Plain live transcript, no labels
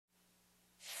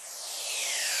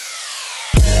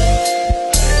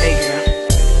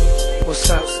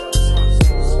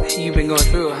going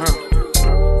through it, huh?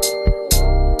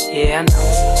 Yeah, I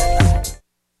know.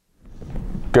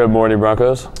 Good morning,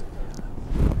 Broncos.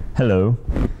 Hello.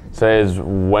 Today is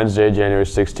Wednesday, January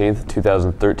 16th,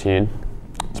 2013.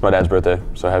 It's my dad's birthday,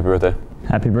 so happy birthday.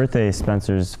 Happy birthday,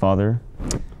 Spencer's father.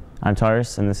 I'm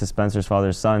Taurus, and this is Spencer's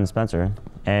father's son, Spencer.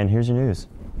 And here's your news.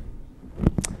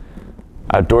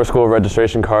 Outdoor school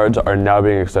registration cards are now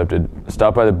being accepted.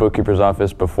 Stop by the bookkeeper's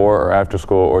office before or after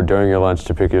school or during your lunch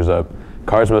to pick yours up.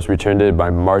 Cards must be turned in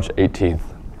by March 18th.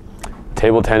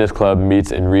 Table Tennis Club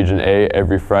meets in Region A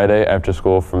every Friday after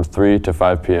school from 3 to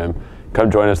 5 p.m. Come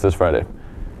join us this Friday.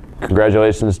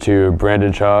 Congratulations to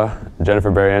Brandon Shaw,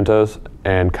 Jennifer Barrientos,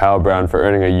 and Kyle Brown for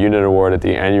earning a unit award at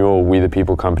the annual We the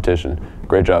People competition.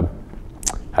 Great job.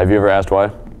 Have you ever asked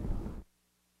why?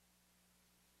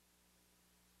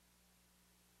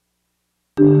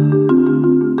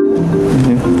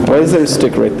 Why is there a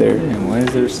stick right there? And why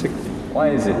is there a stick? Why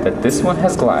is it that this one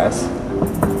has glass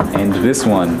and this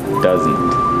one doesn't?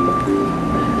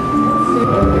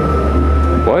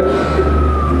 What?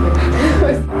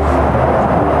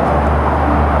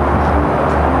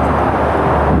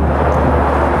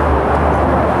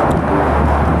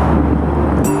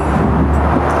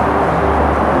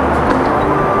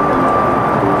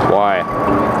 Why?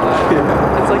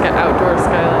 It's like an outdoor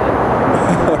skyline.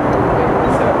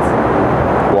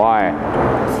 Why?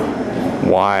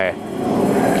 Why?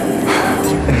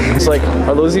 It's like,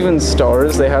 are those even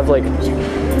stars? They have like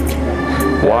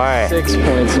Why? 6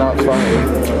 points, not 5.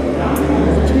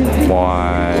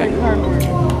 Why?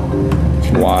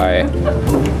 Why?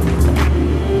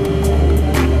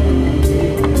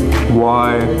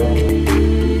 Why?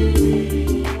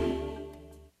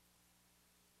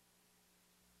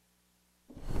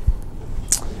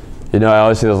 You know, I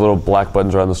always see those little black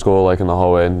buttons around the school, like in the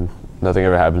hallway, and nothing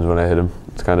ever happens when I hit them.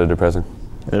 It's kind of depressing.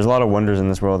 There's a lot of wonders in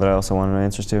this world that I also want to know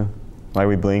answers to. Why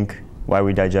we blink, why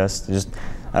we digest.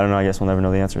 I don't know, I guess we'll never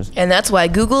know the answers. And that's why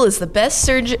Google is the best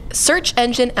search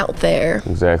engine out there.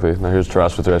 Exactly. Now here's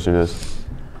Taras with the rest of your news.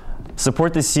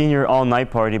 Support the senior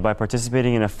all-night party by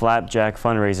participating in a flapjack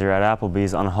fundraiser at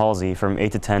Applebee's on Halsey from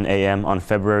 8 to 10 a.m. on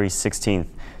February 16th.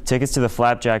 Tickets to the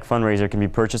flapjack fundraiser can be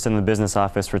purchased in the business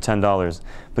office for $10.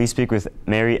 Please speak with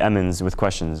Mary Emmons with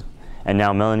questions. And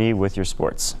now Melanie with your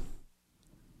sports.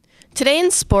 Today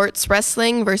in sports,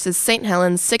 wrestling versus St.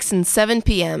 Helens, 6 and 7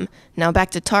 p.m. Now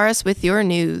back to Taurus with your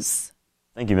news.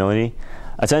 Thank you, Melanie.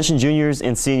 Attention juniors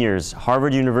and seniors,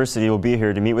 Harvard University will be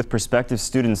here to meet with prospective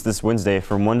students this Wednesday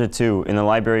from 1 to 2 in the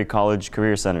Library College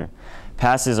Career Center.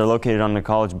 Passes are located on the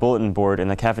college bulletin board in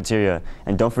the cafeteria,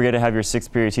 and don't forget to have your 6th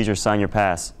period teacher sign your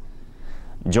pass.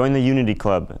 Join the Unity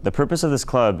Club. The purpose of this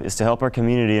club is to help our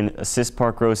community and assist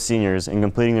Park Rose seniors in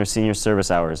completing their senior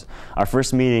service hours. Our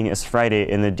first meeting is Friday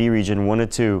in the D region 1 to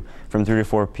 2 from 3 to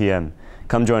 4 p.m.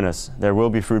 Come join us. There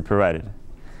will be food provided.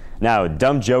 Now,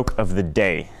 dumb joke of the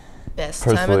day. Best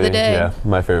time of the day. Yeah,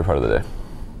 my favorite part of the day.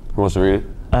 Who wants to read it?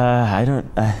 I don't.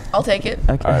 I'll take it.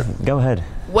 Okay, all right. Go ahead.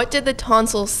 What did the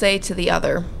tonsil say to the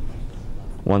other?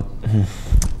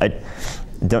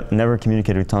 Never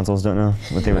communicated with tonsils, don't know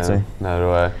what they would say. Neither do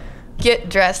I. Get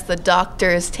dressed, the doctor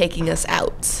is taking us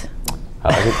out. I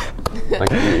like it.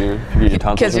 Like, you get your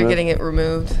tonsils Because you're removed? getting it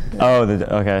removed. Oh,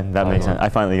 okay, that makes sense. I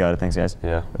finally got it, thanks guys.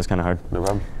 Yeah. It was kind of hard. No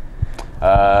problem.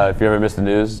 If you ever missed the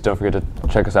news, don't forget to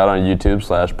check us out on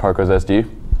YouTube/ParkRoseSD.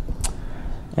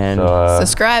 And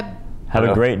Subscribe. have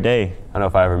a great day. I know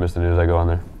if I ever miss the news, I go on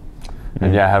there.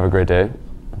 And yeah, have a great day.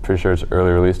 I'm pretty sure it's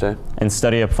early release day. And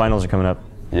study up, finals are coming up.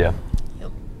 Yeah.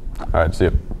 Yep. All right, see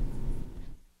you.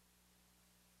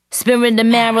 Spirit of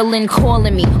Marilyn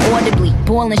calling me audibly,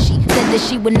 bawling. She said that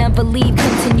she would never leave,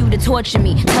 continue to torture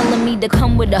me, telling me to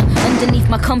come with her underneath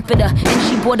my comforter, and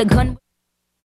she bought a gun.